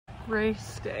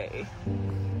race day.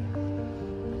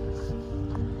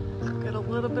 Got a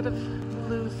little bit of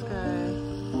blue sky.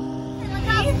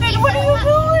 Ethan, what are you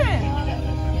doing?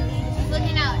 Just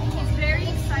looking out. He's very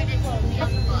excited to be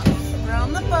on the bus. We're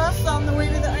on the bus on the way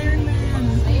to the Ironman.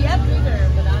 Yep.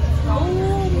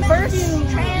 Oh,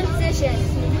 First transition.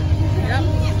 Yep.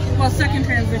 Well, second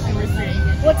transition we're saying.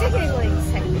 Well, technically,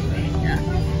 second. Yeah.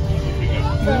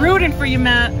 We're rooting for you,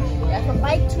 Matt. Yeah, from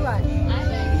bike to run.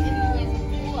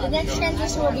 The next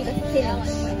transition will be the finish.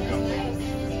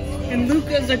 And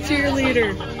Luca's a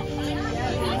cheerleader.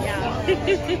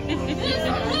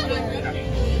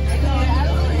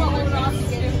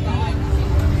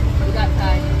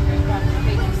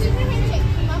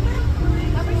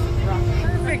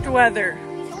 Perfect weather.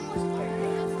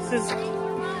 This is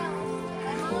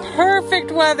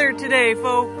perfect weather today,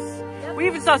 folks. We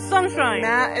even saw sunshine.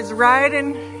 Matt is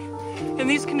riding in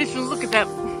these conditions. Look at that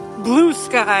blue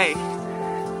sky.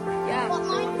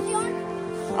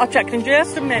 I'll check in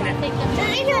just a minute.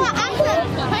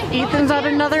 Ethan's at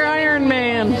another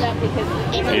Ironman.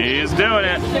 He's doing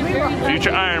it.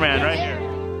 Future Ironman right here.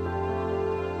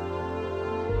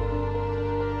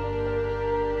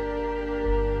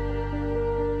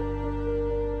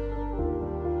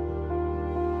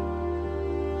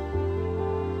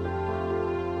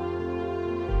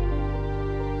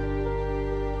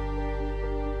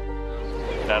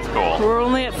 That's cool. We're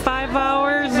only at 5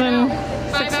 hours and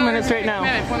 6 minutes right now.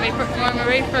 When the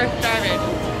race first started.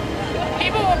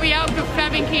 People will be out for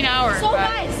 17 hours. So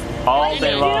guys, All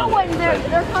day long. You know when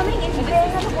they're coming, it's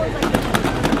bang on the board like this.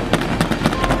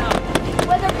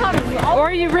 When they're coming,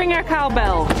 Or you ring a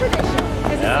cowbell. tradition.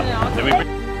 Yeah. Then we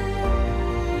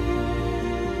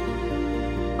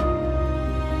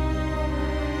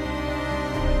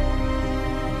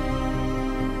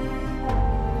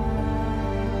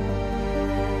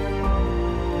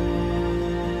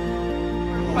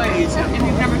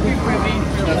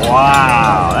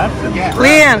Wow, that's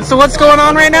Leanne, so what's going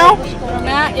on right now?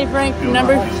 Matt is ranked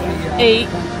number 8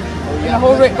 in the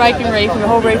whole biking race, in the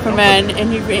whole race for men,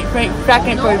 and he ranked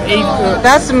second for his age group.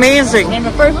 That's amazing. And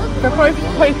the first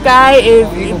place guy is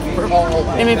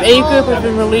in his age group is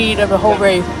in the lead of the whole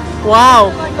race.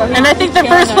 Wow. And I think the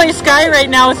first place guy right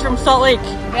now is from Salt Lake.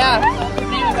 Yeah.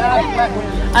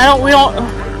 We don't.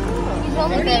 He's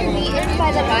only being beaten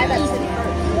by the guy that's in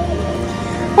first.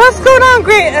 What's going on,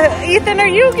 great? Ethan, are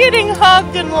you getting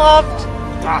hugged and loved?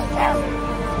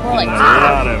 More like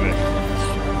out of it.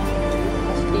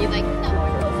 be like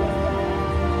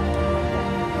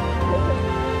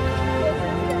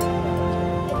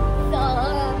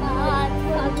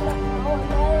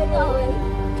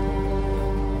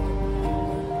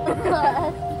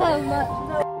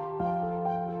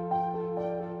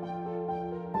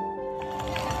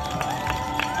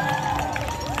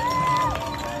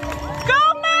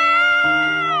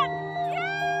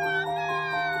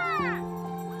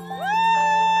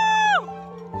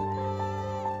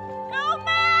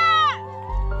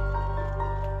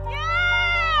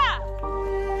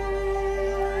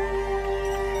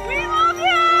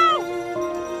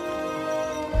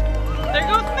There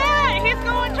goes Matt. He's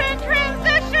going to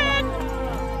transition.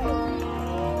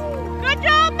 Good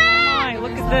job, Matt. Oh,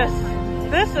 look at this.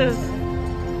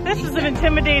 This is an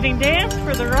intimidating dance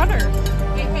for the runners.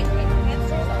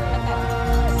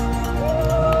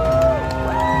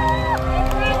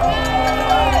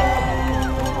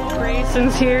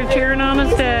 Grayson's here cheering on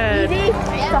his dad. it's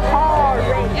a hard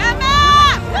race. Yeah, Matt.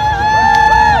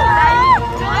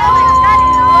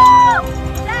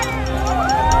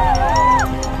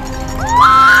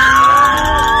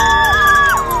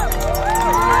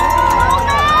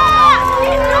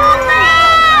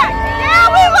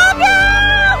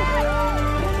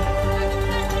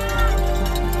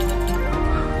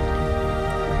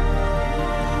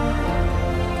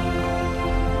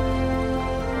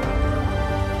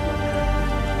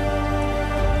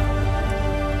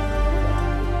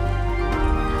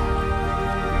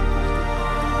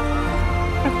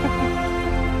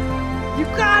 You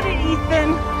got it, Ethan.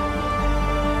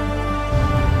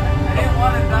 I didn't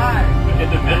want to die. In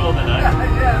the middle of the night.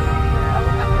 Yes.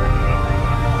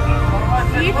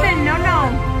 Ethan, no.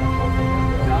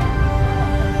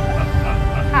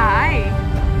 Hi.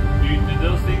 Did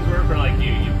those things work, or like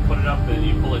you put it up and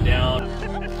you pull it down?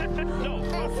 No,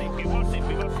 go sleep. Yeah,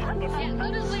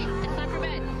 go to sleep. It's time for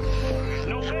bed.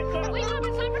 No, wake up. Wake up,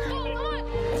 it's time for school. Come on.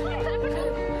 It's time for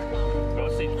school. Go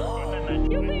sleep.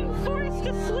 You being forced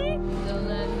to sleep?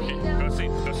 Go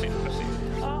sleep.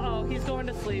 Uh-oh, he's going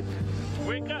to sleep.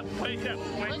 Wake up.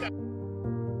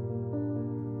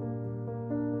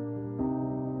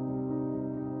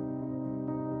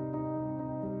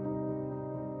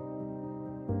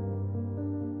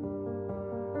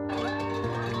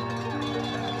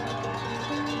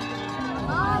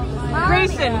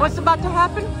 Listen, what's about to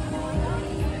happen?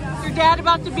 Your dad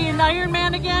about to be an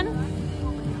Ironman again?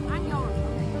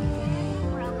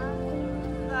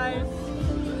 Nice.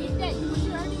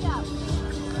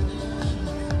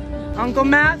 Uncle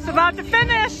Matt's about to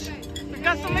finish. We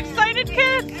got some excited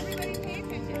kids.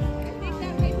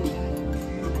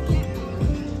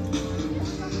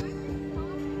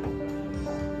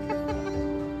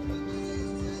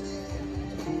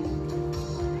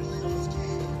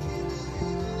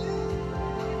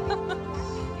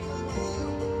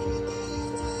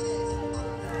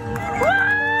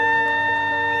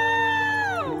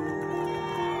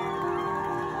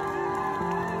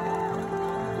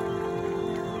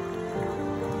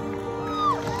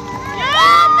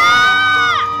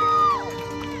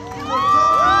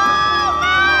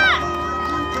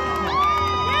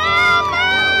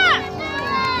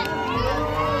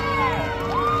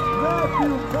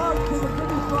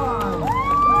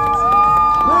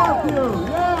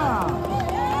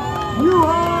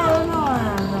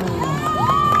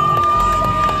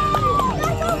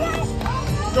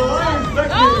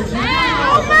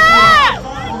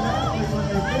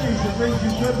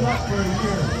 Good luck for a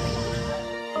year.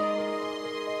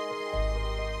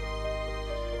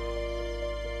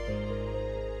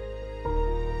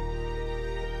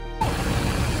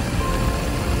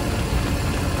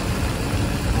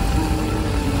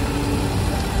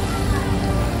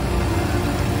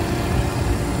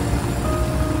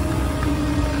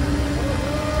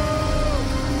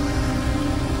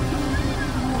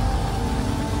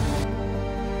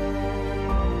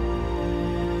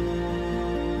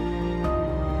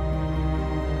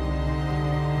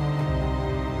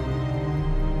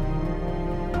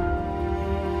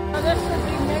 This should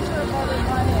be miserable to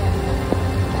run in.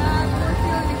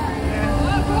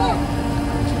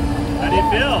 How do you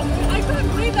feel? I couldn't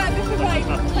believe that. This is like